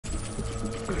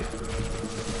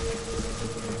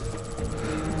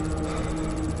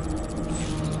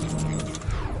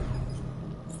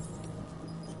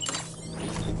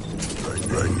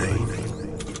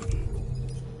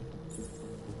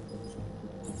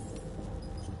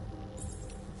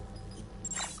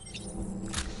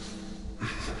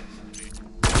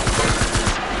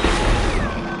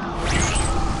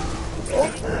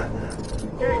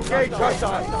Engage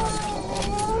hostile.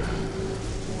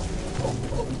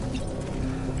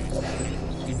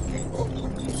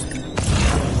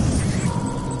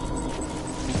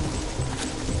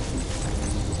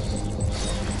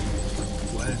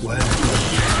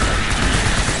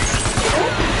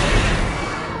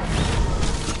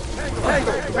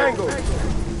 Tango!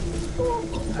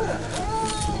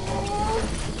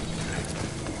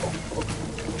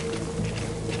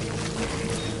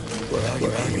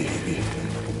 Where are you?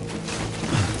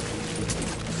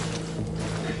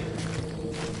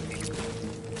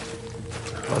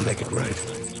 I'll make it right.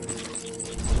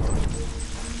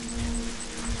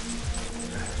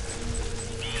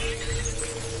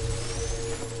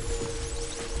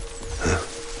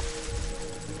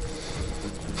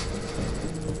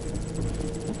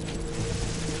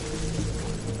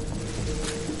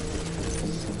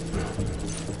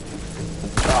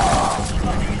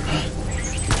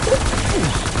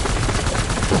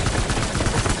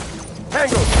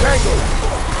 Tango!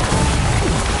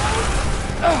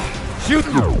 Shoot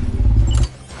you!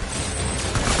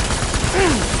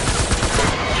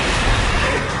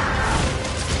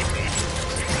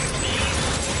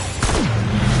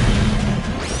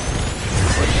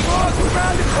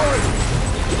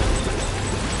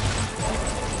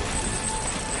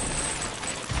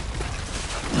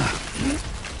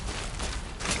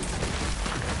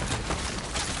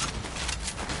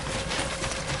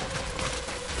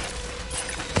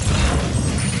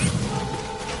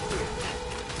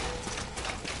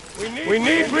 We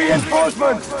need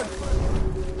reinforcements!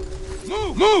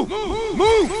 Move!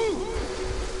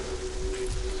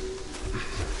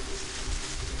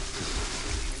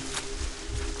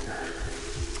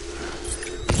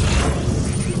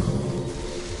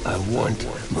 I want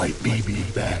my baby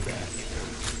back.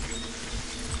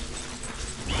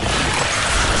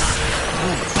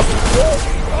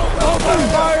 Open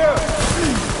fire!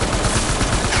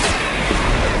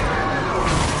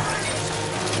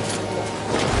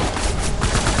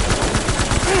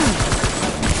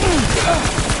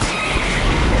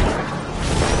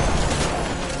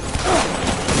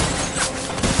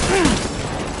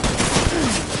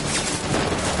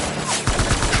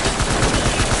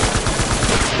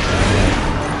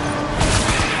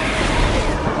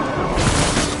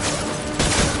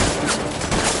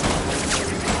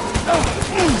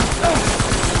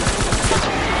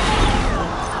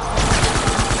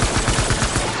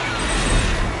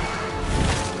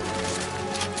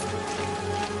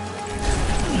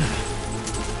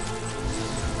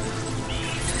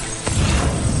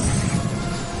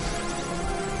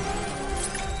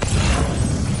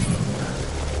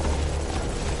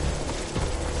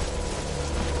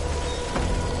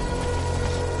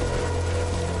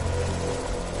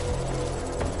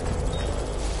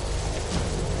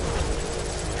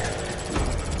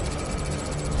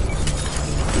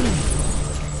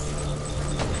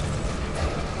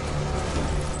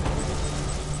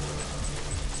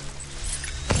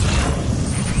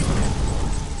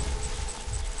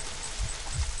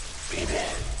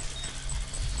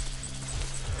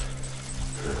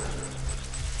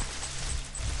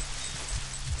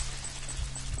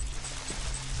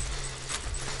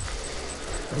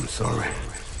 I'm sorry.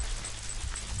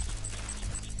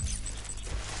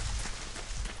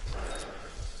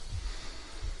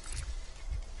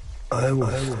 I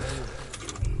was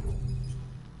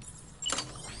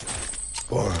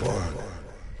born.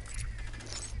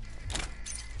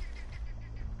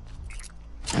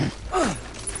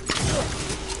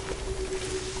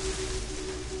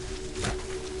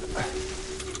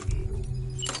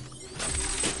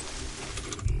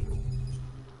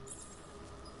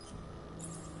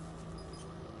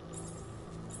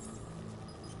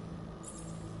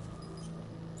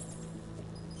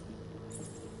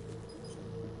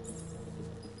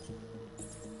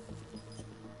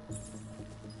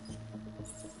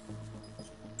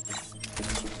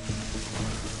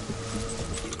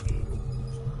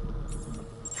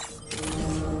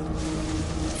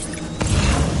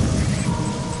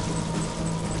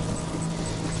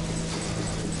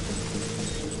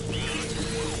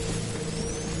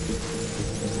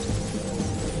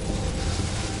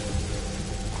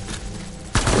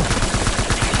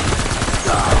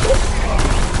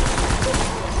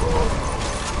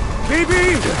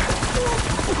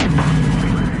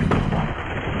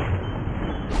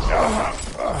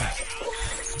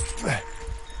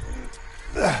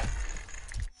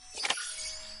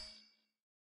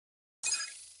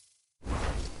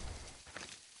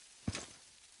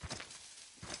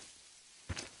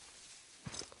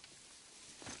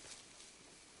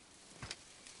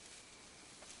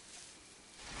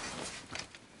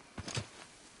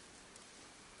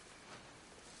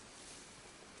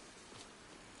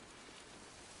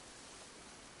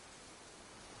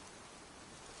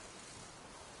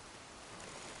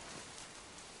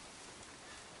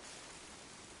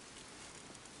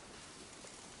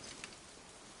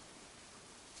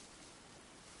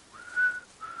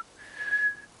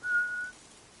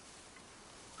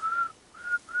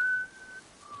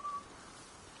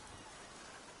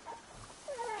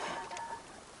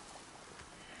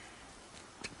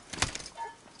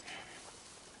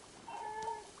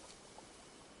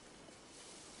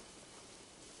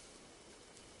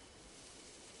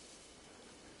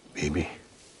 Baby,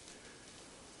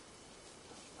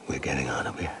 we're getting out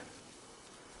of here.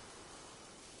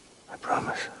 I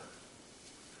promise.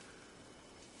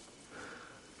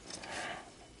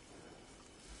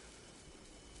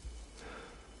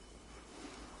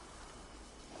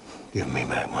 Give me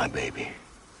back my baby.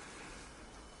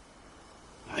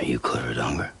 Are you clear of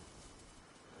hunger?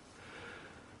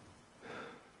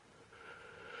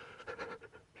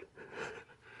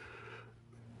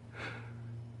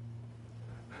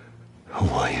 Who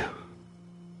are you?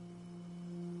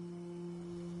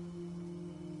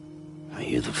 Are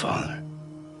you the father?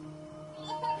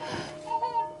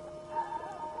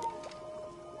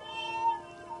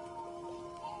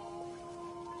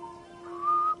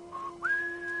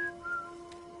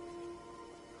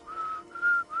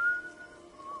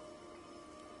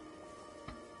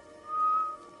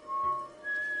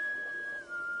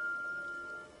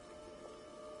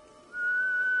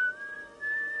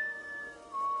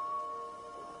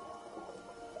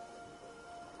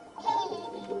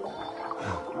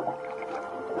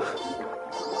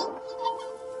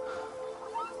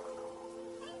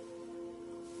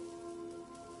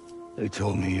 They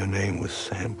told me your name was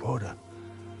Sam Porter.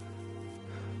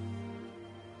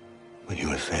 But you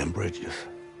were Sam Bridges.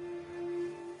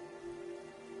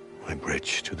 My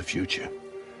bridge to the future.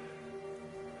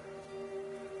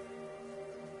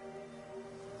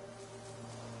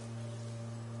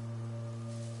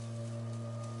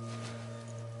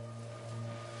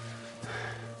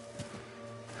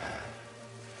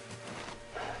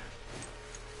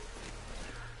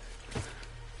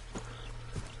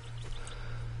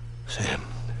 Sam,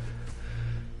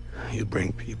 you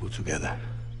bring people together.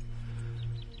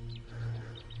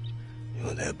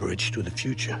 You're their bridge to the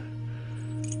future.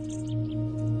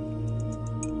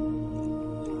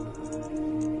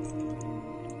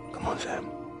 Come on, Sam.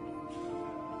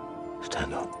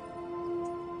 Stand up.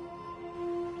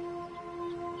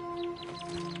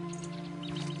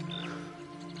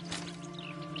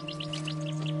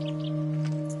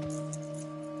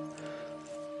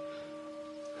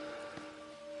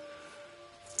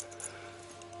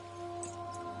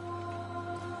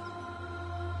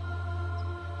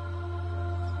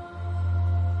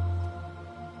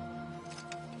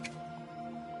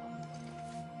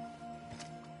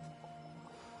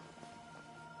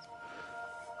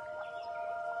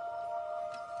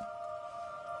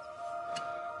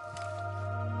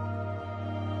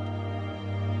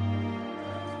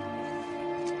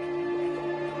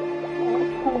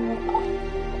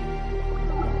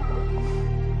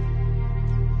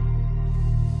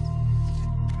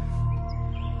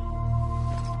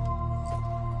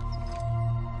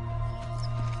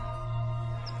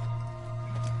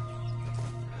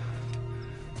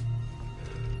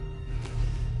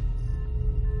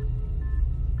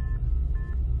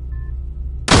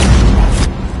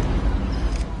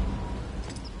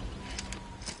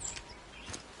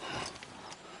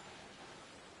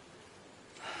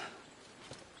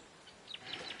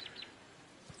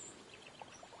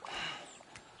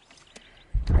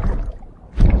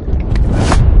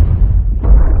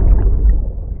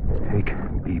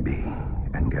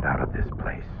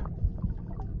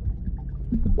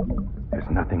 There's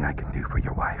nothing I can do for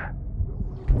your wife.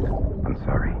 I'm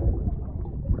sorry.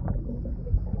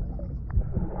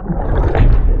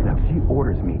 Now, if she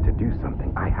orders me to do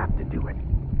something, I have to do it.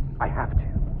 I have to.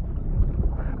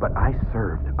 But I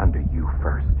served under you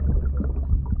first.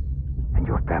 And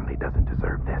your family doesn't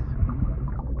deserve this.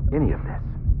 Any of this.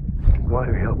 Why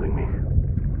are you helping me?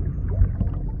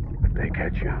 If they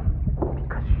catch you.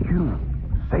 Because you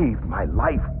saved my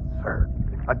life, sir.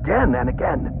 Again and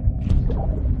again.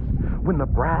 When the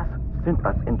brass sent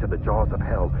us into the jaws of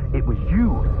hell, it was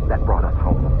you that brought us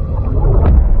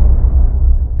home.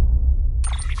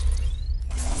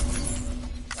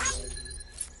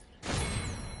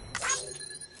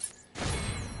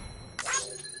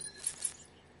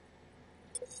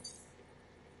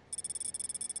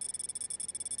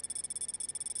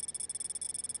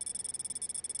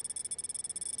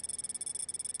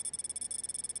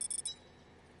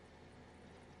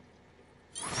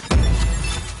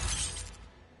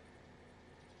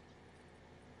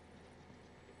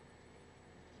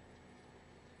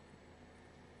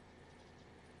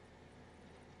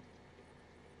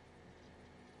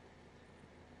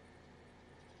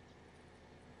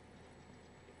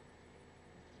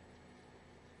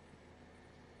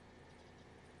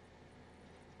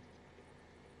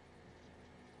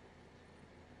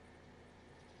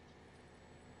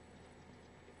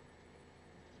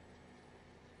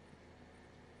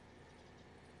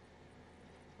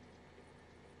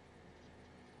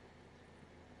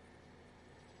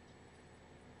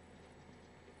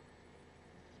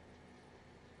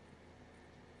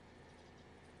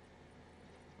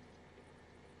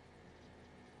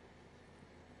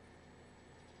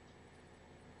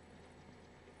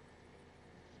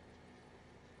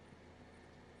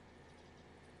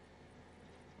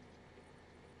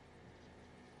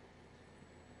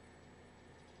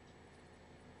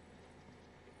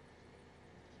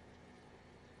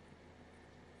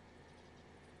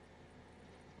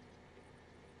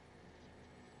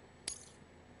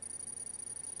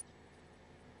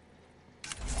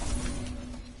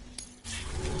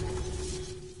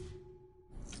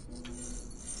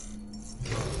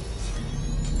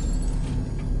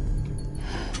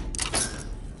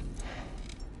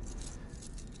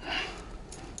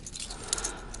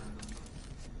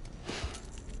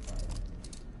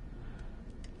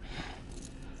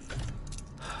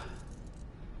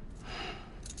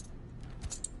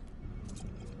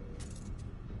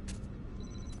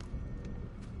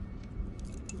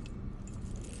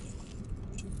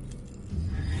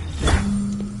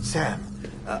 Sam,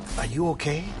 are you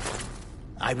okay?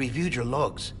 I reviewed your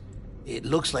logs. It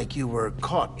looks like you were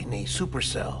caught in a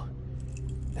supercell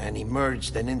and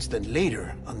emerged an instant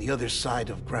later on the other side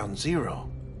of Ground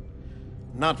Zero.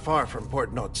 Not far from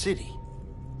Port Knot City.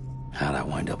 How'd I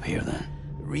wind up here then?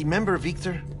 Remember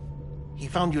Victor? He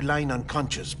found you lying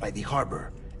unconscious by the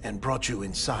harbor and brought you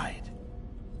inside.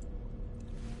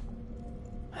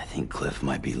 I think Cliff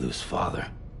might be Lou's father.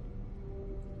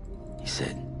 He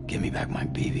said, give me back my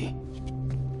BB.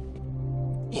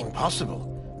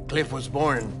 Impossible. Cliff was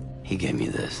born... He gave me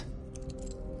this.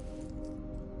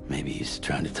 Maybe he's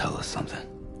trying to tell us something.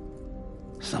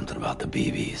 Something about the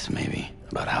BBs, maybe.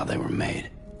 About how they were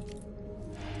made.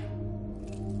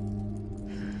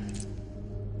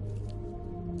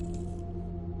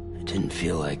 It didn't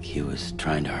feel like he was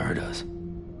trying to hurt us.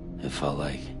 It felt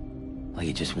like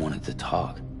he just wanted to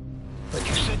talk. But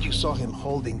you said you saw him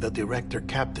holding the director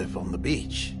captive on the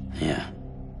beach. Yeah.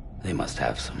 They must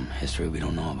have some history we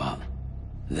don't know about.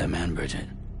 Them and Bridget.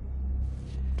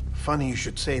 Funny you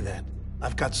should say that.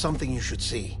 I've got something you should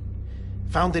see.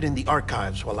 Found it in the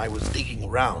archives while I was digging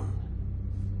around.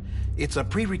 It's a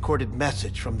pre-recorded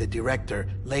message from the director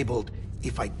labeled,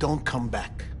 "If I don't come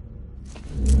back."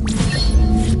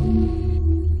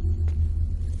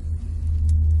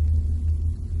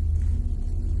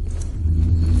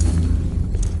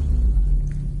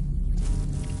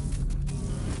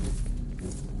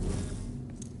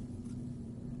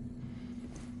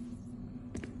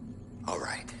 All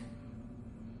right.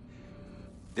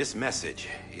 This message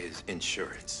is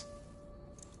insurance,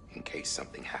 in case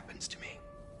something happens to me.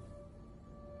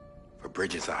 For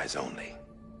Bridget's eyes only.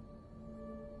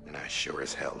 And I sure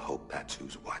as hell hope that's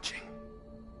who's watching.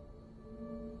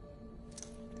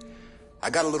 I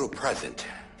got a little present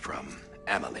from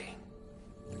Emily.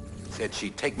 Said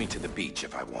she'd take me to the beach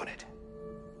if I wanted.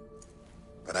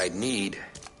 But I'd need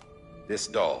this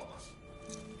doll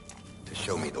to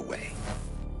show me the way.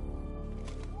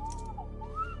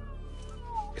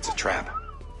 It's a trap.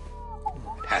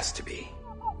 It has to be.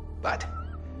 But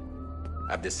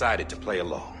I've decided to play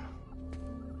along.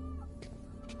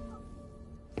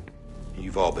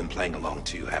 You've all been playing along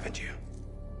too, haven't you?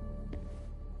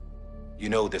 You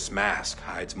know this mask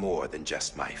hides more than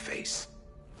just my face.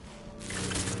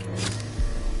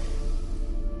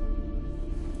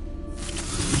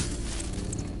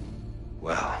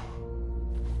 Well,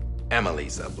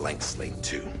 Emily's a blank slate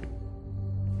too.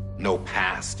 No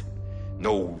past.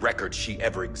 No record she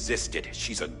ever existed.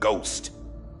 She's a ghost.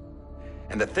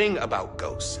 And the thing about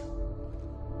ghosts...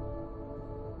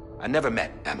 I never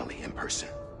met Emily in person.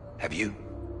 Have you?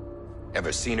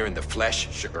 Ever seen her in the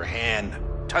flesh, shook her hand,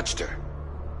 touched her?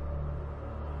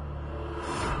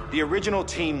 The original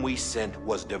team we sent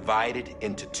was divided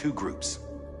into two groups.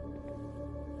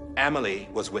 Emily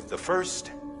was with the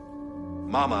first.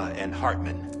 Mama and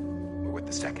Hartman were with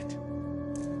the second.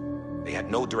 They had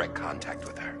no direct contact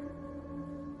with her.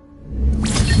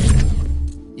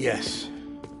 Yes.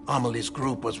 Amelie's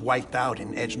group was wiped out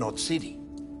in Edge Knot City.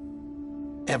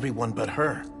 Everyone but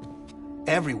her.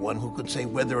 Everyone who could say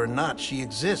whether or not she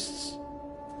exists.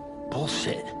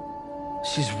 Bullshit.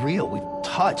 She's real. We've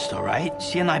touched, all right?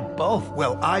 She and I both.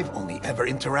 Well, I've only ever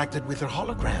interacted with her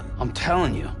hologram. I'm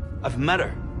telling you, I've met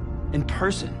her. In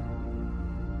person.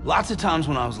 Lots of times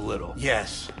when I was little.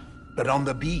 Yes, but on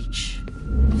the beach.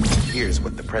 Here's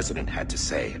what the president had to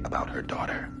say about her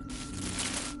daughter.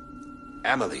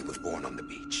 Emily was born on the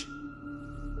beach.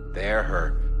 There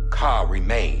her Ka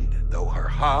remained, though her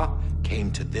Ha came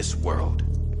to this world.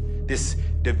 This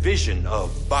division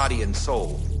of body and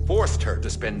soul forced her to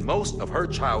spend most of her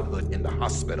childhood in the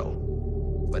hospital.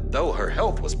 But though her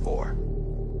health was poor,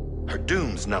 her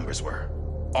Doom's numbers were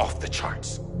off the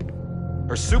charts.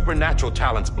 Her supernatural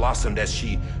talents blossomed as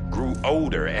she grew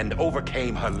older and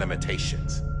overcame her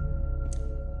limitations.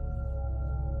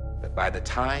 But by the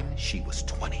time she was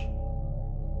 20,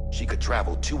 she could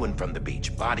travel to and from the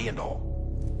beach, body and all.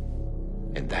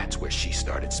 And that's where she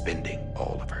started spending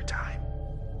all of her time.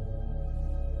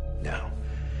 Now,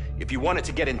 if you wanted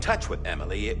to get in touch with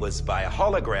Emily, it was via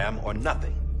hologram or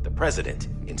nothing. The president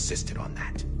insisted on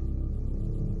that.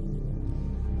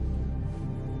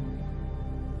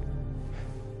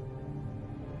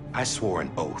 I swore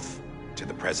an oath to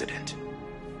the president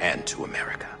and to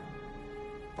America.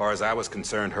 As far as I was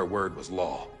concerned, her word was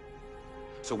law.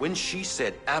 So when she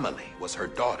said Emily was her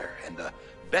daughter and the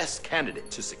best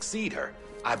candidate to succeed her,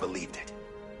 I believed it.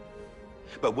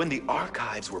 But when the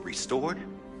archives were restored,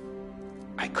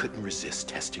 I couldn't resist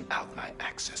testing out my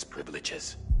access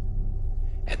privileges.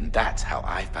 And that's how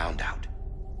I found out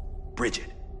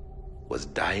Bridget was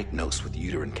diagnosed with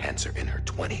uterine cancer in her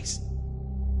 20s.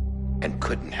 and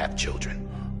couldn't have children.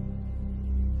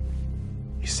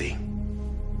 You see,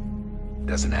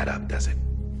 doesn't add up, does it?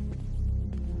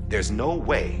 There's no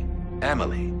way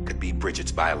Amelie could be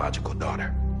Bridget's biological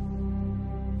daughter.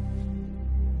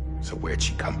 So where'd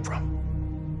she come from?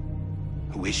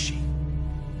 Who is she?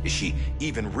 Is she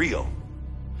even real?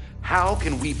 How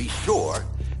can we be sure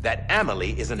that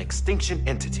Amelie is an extinction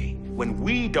entity when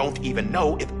we don't even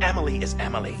know if Amelie is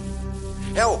Amelie?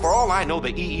 Hell, for all I know,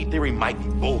 the EE theory might be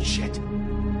bullshit.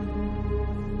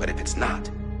 But if it's not,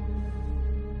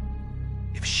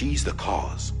 if she's the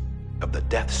cause of the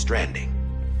Death Stranding,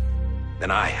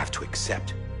 then I have to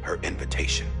accept her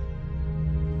invitation.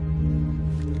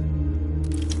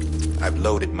 I've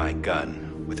loaded my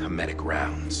gun with hermetic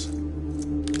rounds.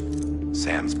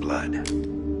 Sam's blood.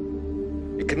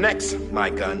 It connects my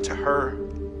gun to her,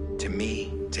 to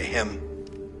me, to him,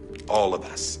 all of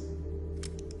us.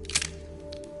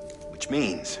 Which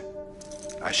means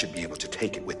I should be able to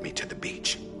take it with me to the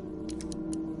beach.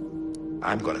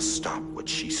 I'm gonna stop what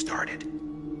she started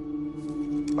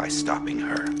by stopping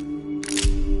her.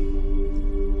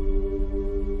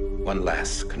 One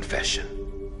last confession.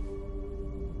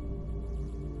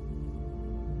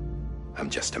 I'm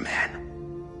just a man.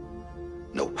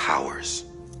 No powers,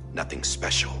 nothing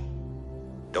special.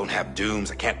 Don't have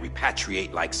dooms, I can't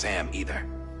repatriate like Sam either.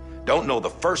 Don't know the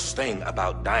first thing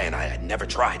about dying, I had never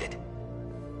tried it.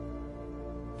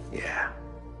 Yeah.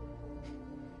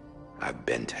 I've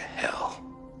been to hell.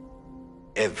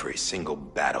 Every single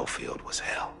battlefield was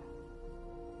hell.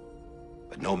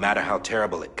 But no matter how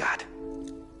terrible it got,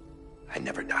 I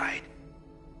never died.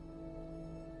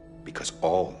 Because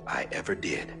all I ever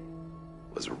did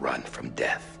was run from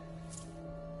death.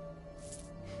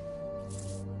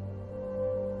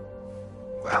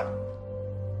 Well,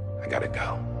 I gotta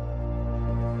go.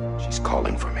 She's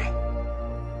calling for me.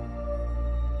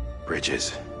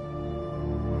 Bridges,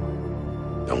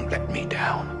 don't let me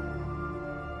down.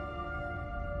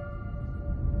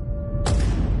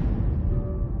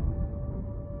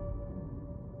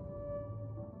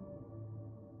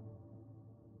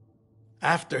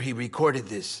 After he recorded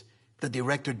this, the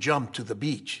director jumped to the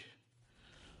beach.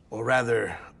 Or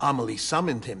rather, Amelie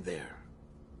summoned him there.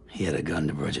 He had a gun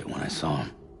to Bridget when I saw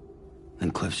him.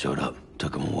 Then Cliff showed up,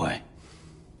 took him away.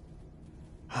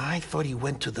 I thought he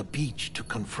went to the beach to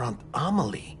confront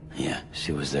Amelie. Yeah,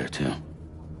 she was there too.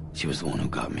 She was the one who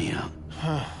got me out.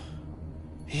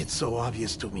 It's so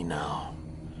obvious to me now.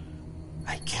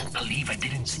 I can't believe I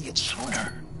didn't see it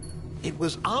sooner. It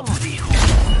was Amelie who...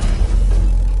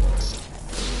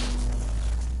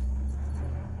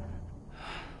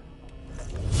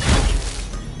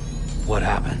 What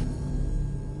happened?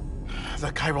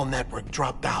 The chiral network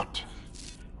dropped out.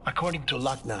 According to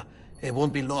Lakna, it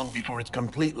won't be long before it's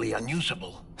completely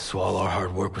unusable. So all our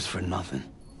hard work was for nothing.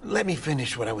 Let me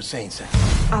finish what I was saying, Sam.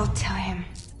 I'll tell him.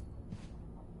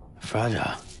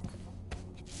 Fragile.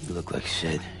 You look like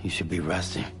shit. You should be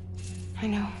resting. I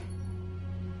know.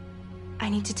 I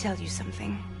need to tell you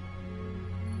something.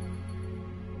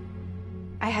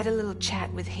 I had a little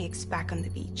chat with Higgs back on the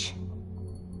beach.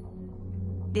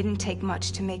 Didn't take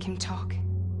much to make him talk.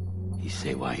 You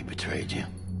say why he betrayed you?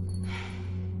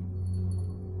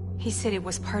 He said it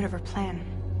was part of her plan.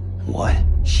 What?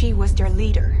 She was their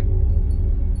leader.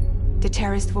 The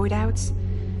terrorist voidouts,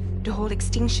 the whole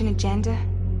extinction agenda,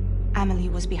 Amelie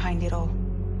was behind it all.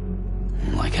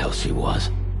 Like hell she was.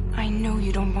 I know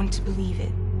you don't want to believe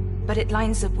it, but it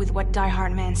lines up with what Die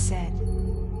Hard Man said.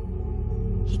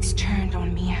 Higgs turned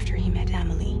on me after he met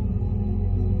Amelie.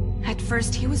 At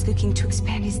first, he was looking to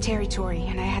expand his territory,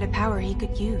 and I had a power he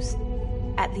could use.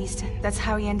 At least, that's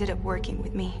how he ended up working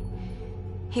with me.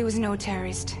 He was no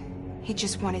terrorist. He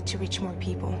just wanted to reach more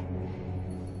people.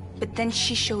 But then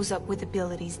she shows up with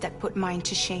abilities that put mine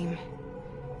to shame.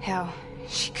 Hell,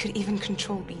 she could even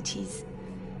control BTs.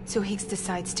 So Higgs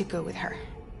decides to go with her.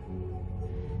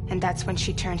 And that's when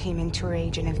she turned him into her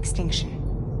agent of extinction.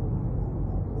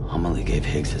 Amelie gave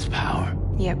Higgs his power.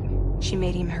 Yep, she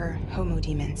made him her Homo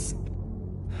Demens.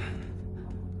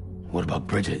 What about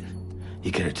Bridget?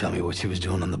 You care to tell me what she was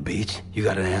doing on the beach? You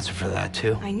got an answer for that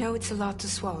too? I know it's a lot to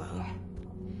swallow.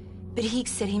 But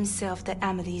Higgs said himself that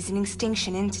Amelie is an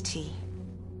extinction entity.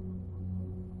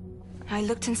 I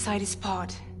looked inside his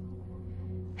pod,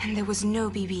 and there was no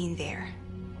BB in there.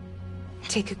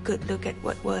 Take a good look at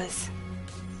what was.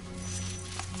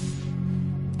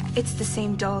 It's the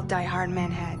same doll Die Hard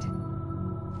Man had.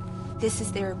 This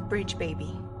is their bridge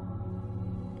baby.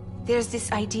 There's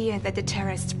this idea that the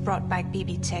terrorists brought back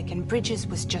BB tech and Bridges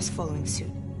was just following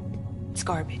suit. It's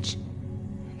garbage.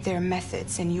 Their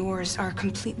methods and yours are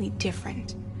completely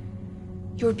different.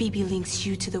 Your BB links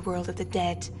you to the world of the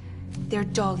dead, Their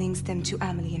doll links them to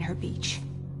Amelie and her beach.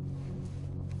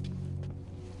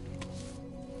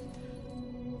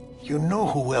 You know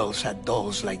who else had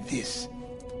dolls like this?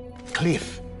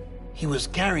 Cliff. He was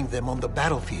carrying them on the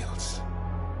battlefields.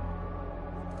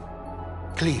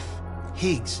 Cliff,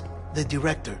 Higgs, the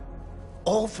director.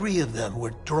 All three of them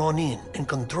were drawn in and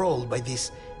controlled by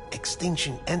this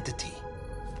extinction entity.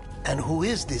 And who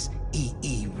is this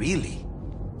EE really?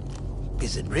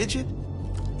 Is it Bridget?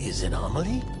 Is it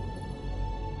Amelie?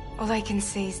 All I can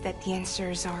say is that the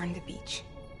answers are on the beach.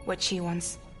 What she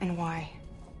wants and why.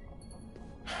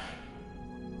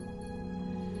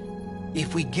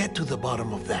 If we get to the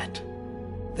bottom of that,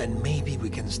 then maybe we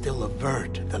can still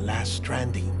avert the last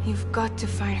stranding. You've got to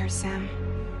find her, Sam.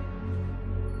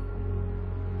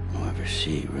 Whoever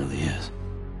she really is.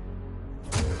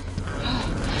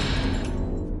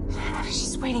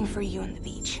 She's waiting for you on the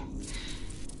beach.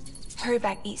 Hurry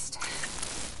back east.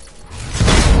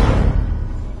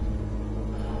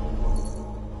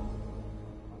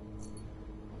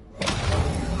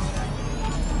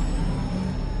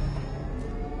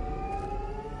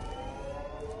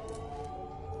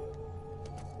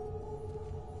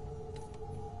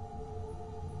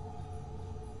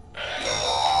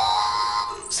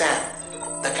 Sam,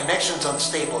 the connection's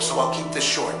unstable, so I'll keep this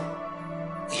short.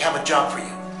 We have a job for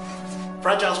you.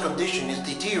 Fragile's condition is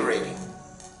deteriorating.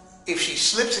 If she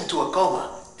slips into a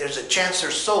coma, there's a chance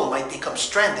her soul might become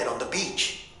stranded on the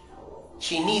beach.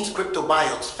 She needs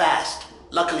cryptobiotes fast.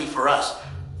 Luckily for us,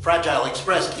 Fragile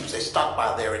Express keeps a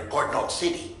stockpile there in Port North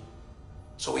City.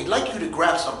 So we'd like you to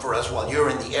grab some for us while you're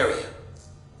in the area.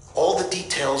 All the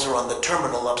details are on the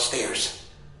terminal upstairs.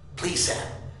 Please, Sam,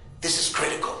 this is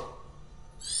critical.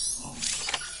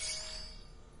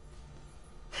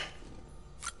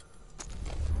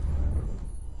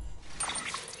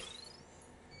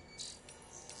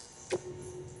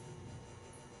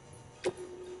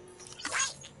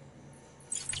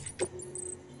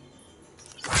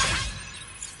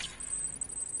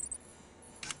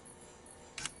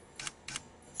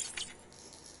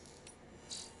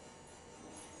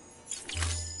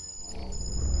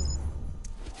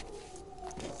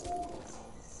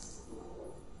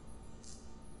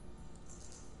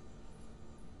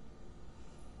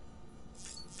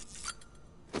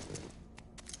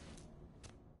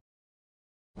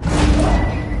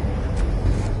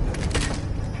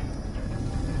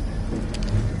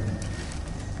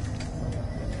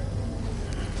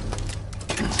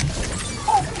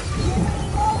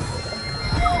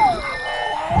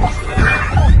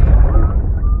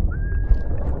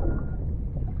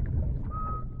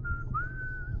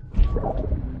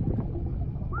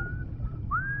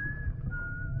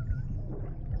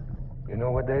 You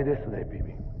know what day it is today,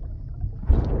 BB?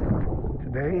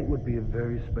 Today would be a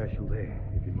very special day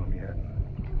if your mommy hadn't.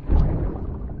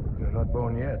 You're not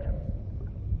born yet.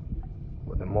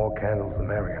 But the more candles, the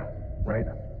merrier, right?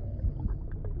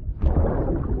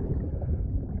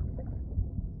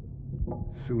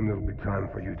 Soon it'll be time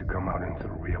for you to come out into the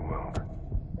real world.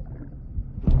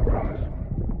 I promise.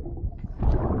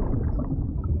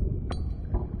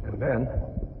 And then,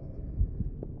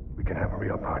 we can have a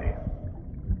real party.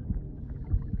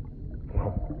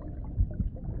 Well,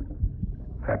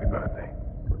 happy birthday.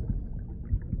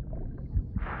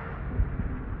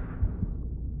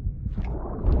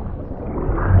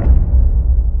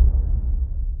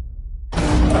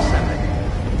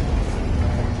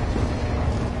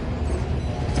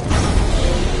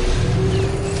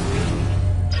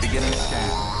 Beginning scan.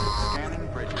 Scanning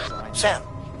bridges. Sam,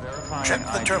 Verifying check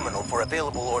the ID. terminal for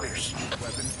available orders.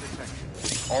 Weapons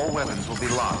detected. All weapons will be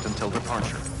locked until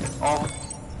departure. All...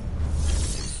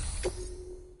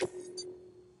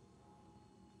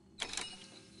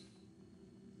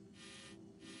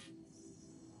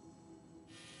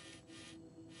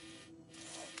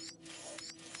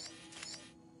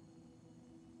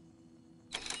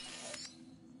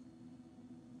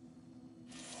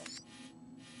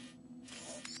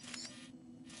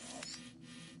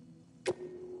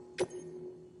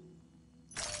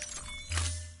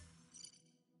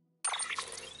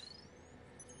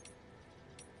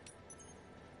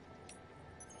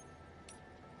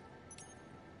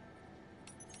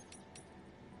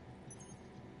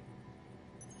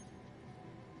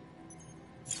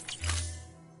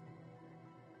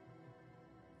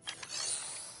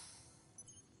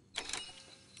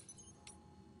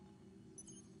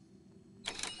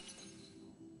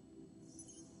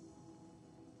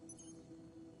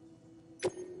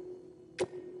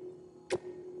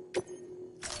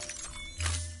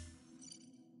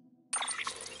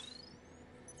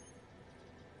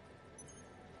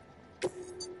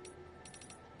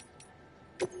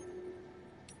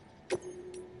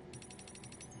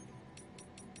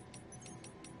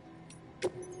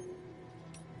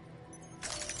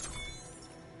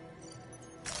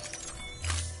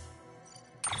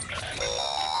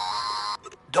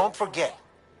 don't forget,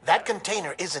 that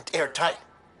container isn't airtight.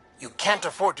 You can't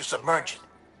afford to submerge it,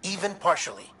 even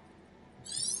partially.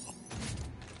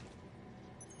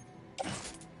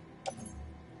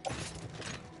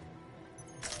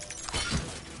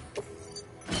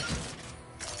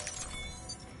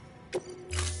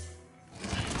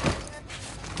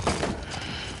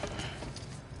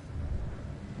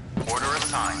 Order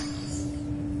assigned.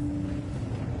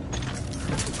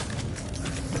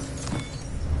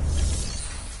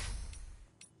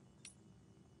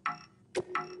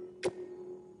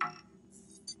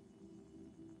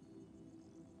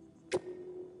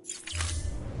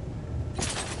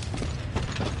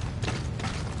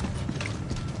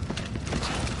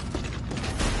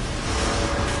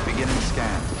 Beginning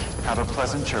scan. Have a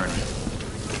pleasant journey.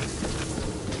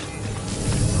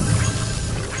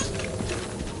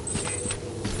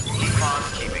 Keep on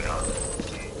keeping up.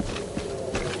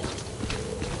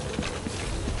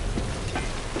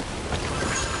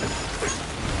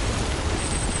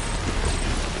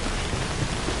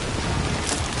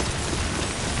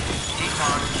 Keep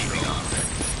on keeping up.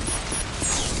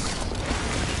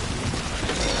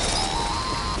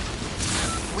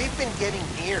 We've been getting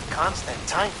near constant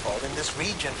timefall in this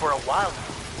region for a while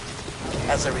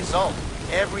now. As a result,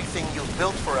 everything you've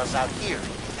built for us out here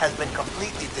has been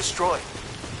completely destroyed.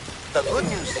 The good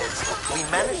news is, we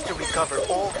managed to recover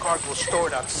all cargo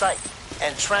stored on site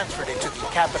and transferred it to the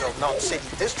Capital Knot City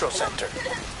Distro Center.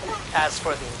 As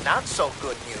for the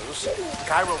not-so-good news,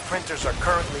 Chiral printers are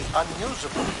currently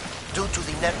unusable due to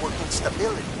the network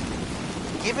instability.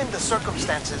 Given the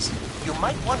circumstances, you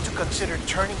might want to consider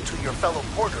turning to your fellow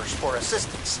porters for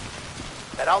assistance.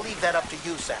 But I'll leave that up to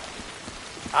you, Sam.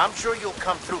 I'm sure you'll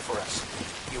come through for us.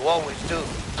 You always do.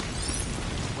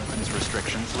 Women's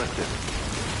restrictions lifted.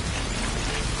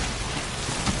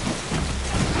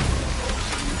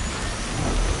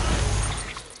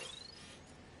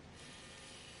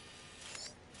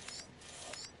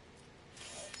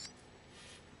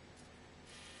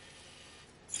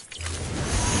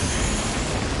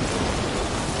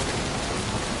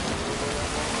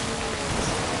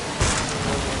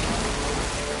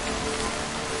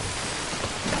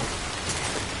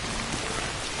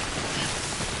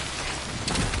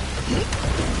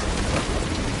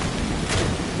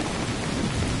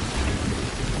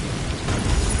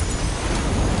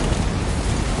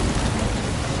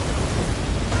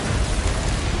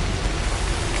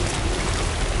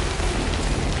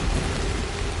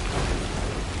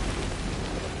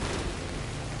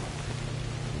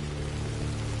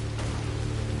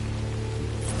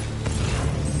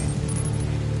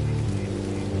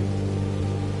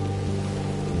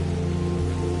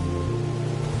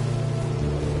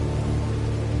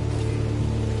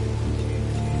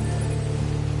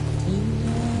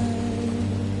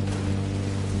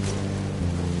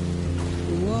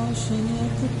 Washing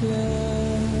at the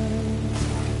ground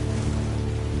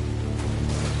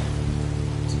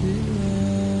tonight,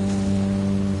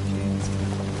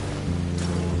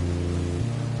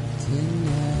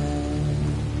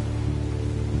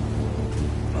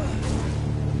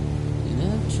 and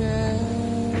I've tried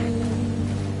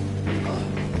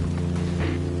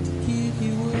to give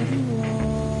you what you want.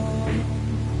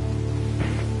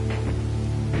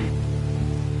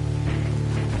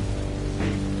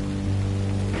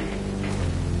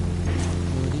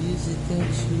 What is it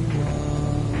that you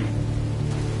want?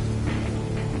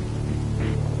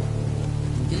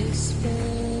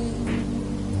 Despair,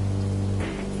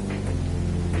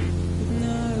 but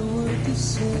not a word to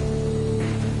say.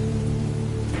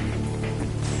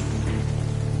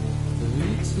 The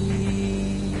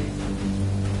routine,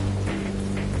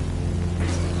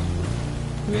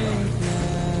 red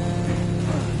light,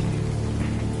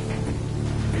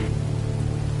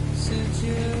 since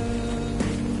you're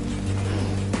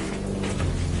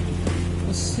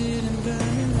sitting by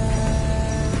the light.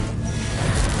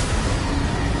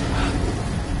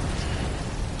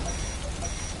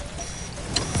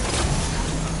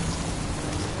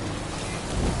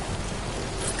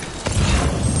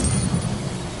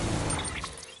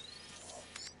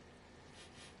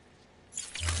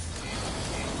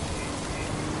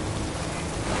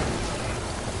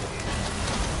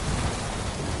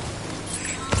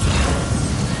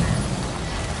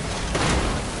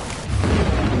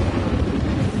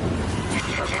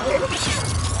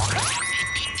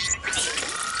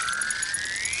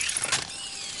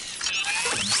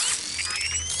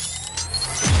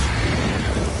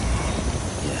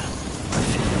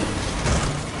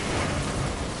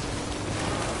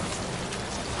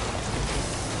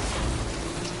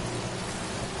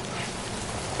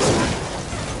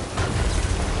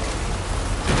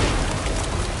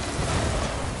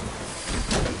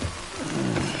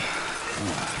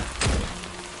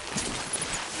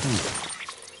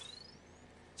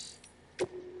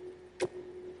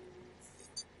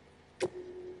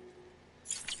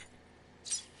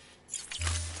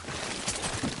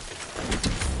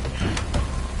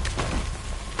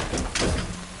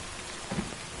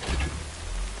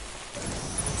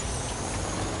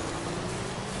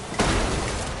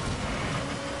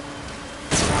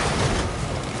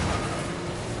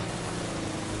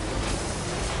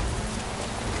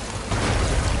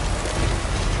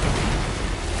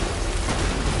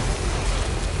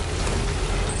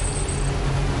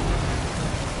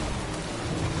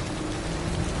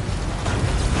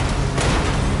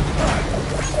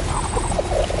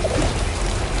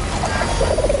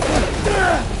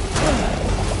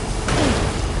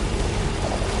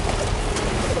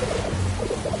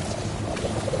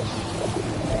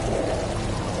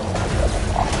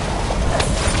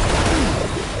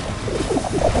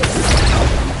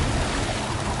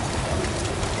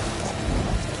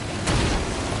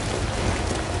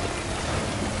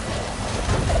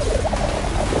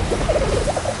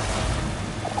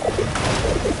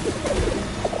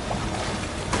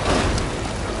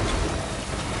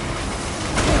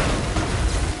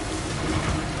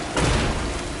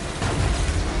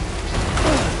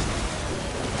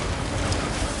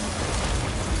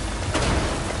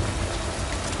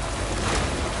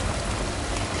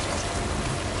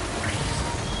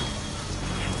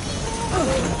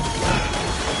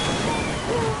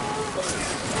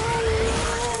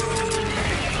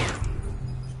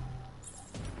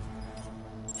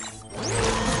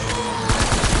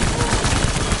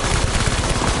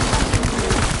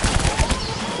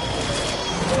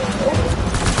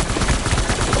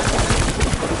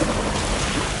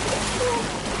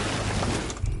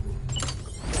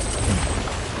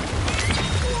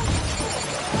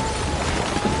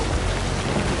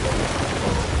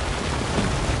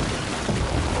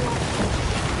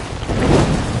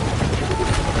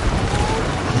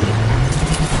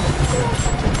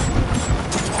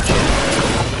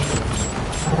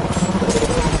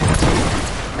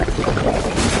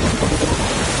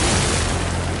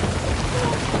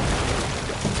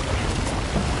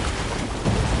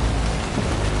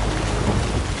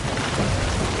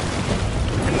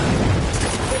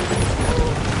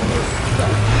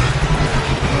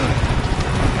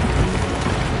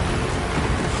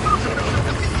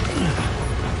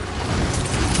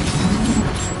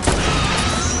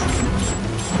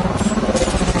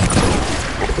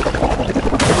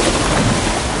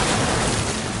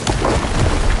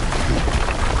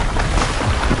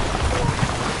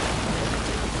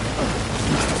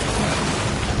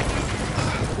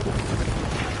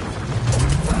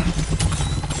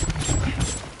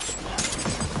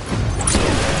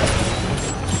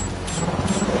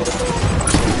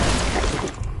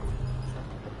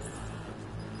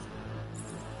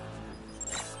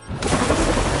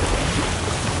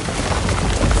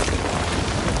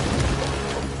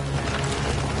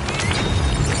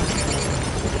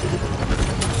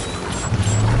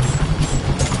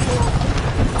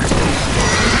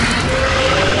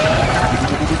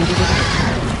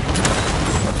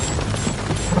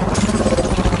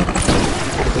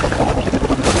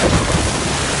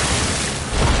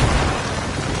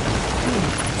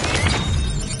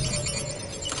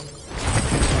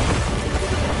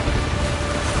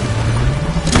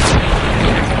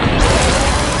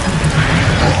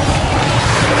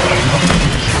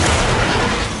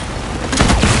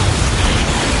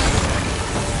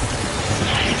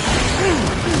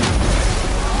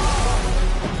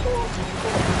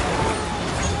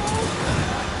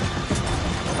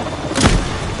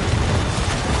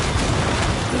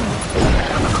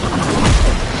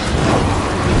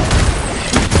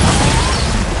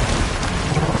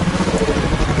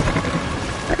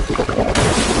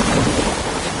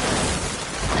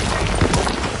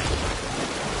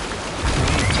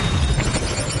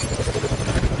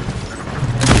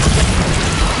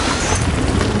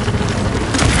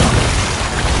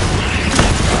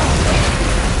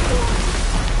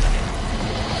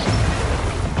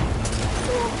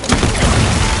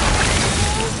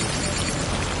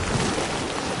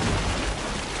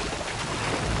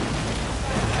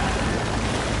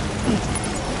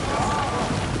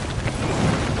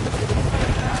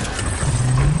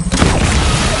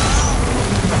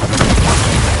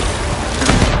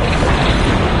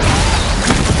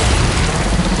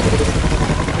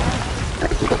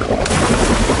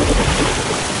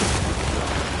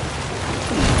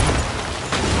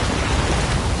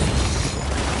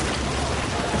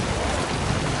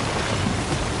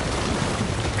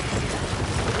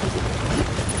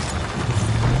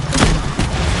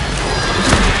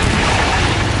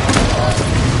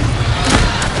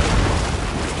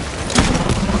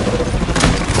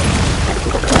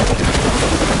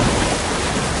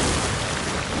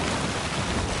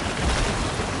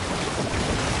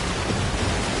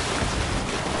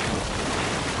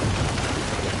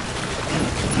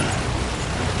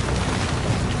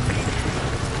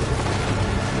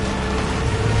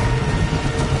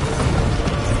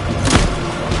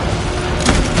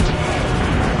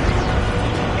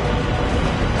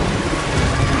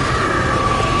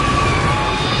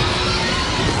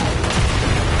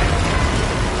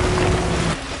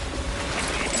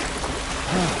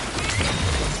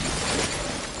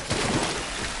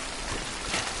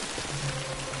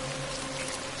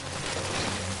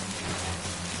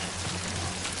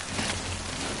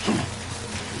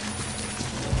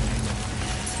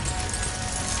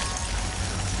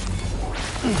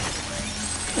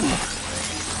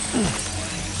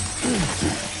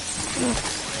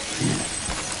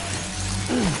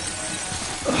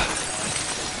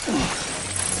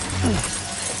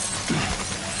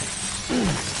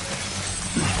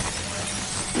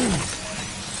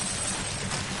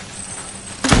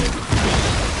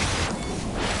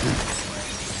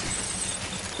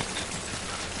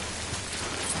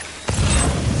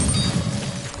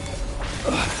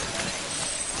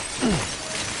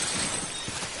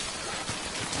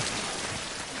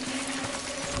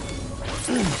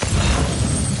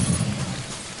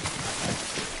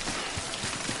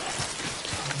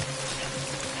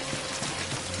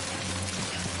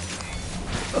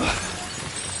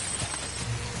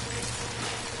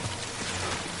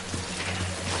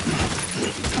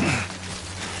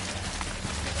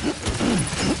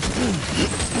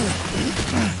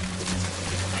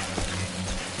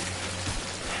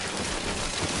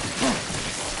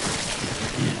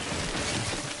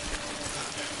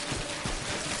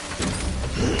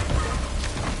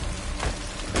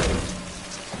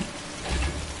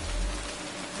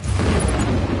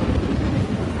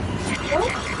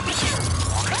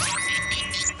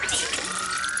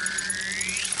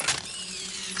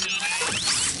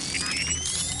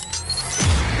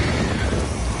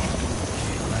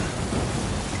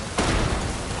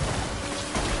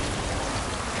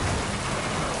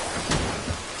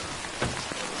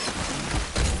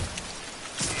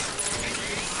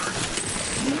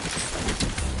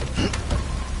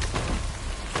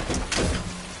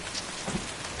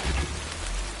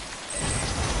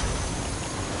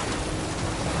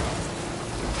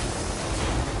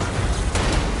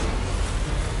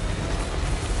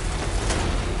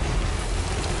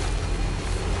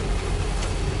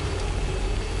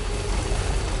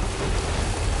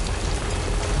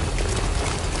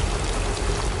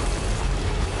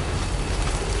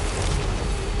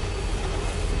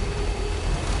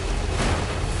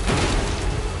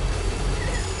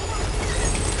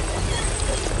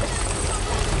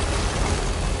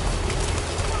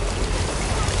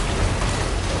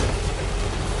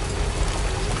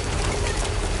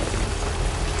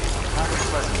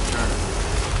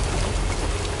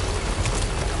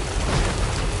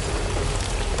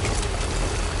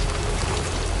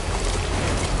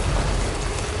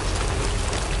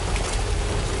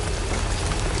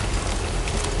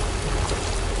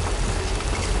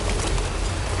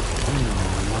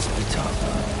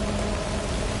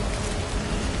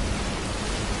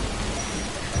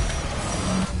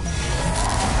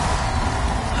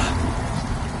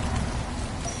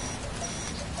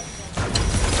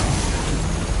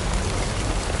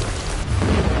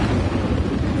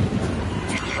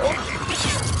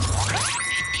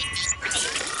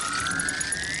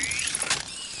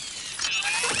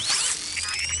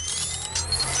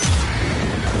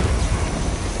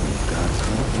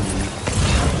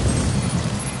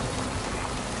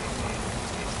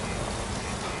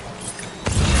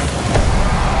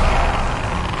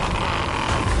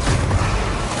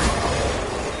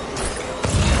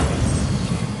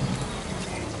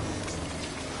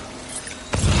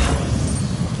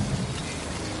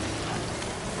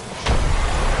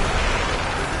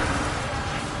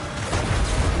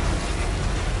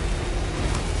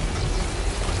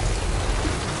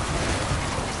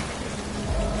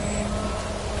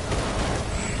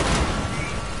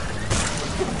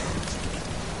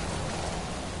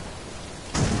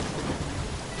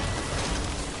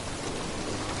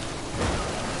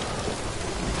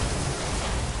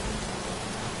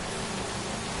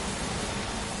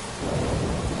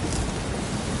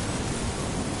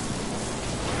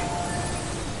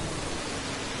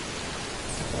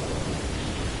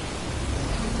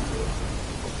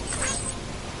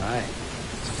 Alright,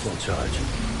 it's a full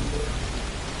charge.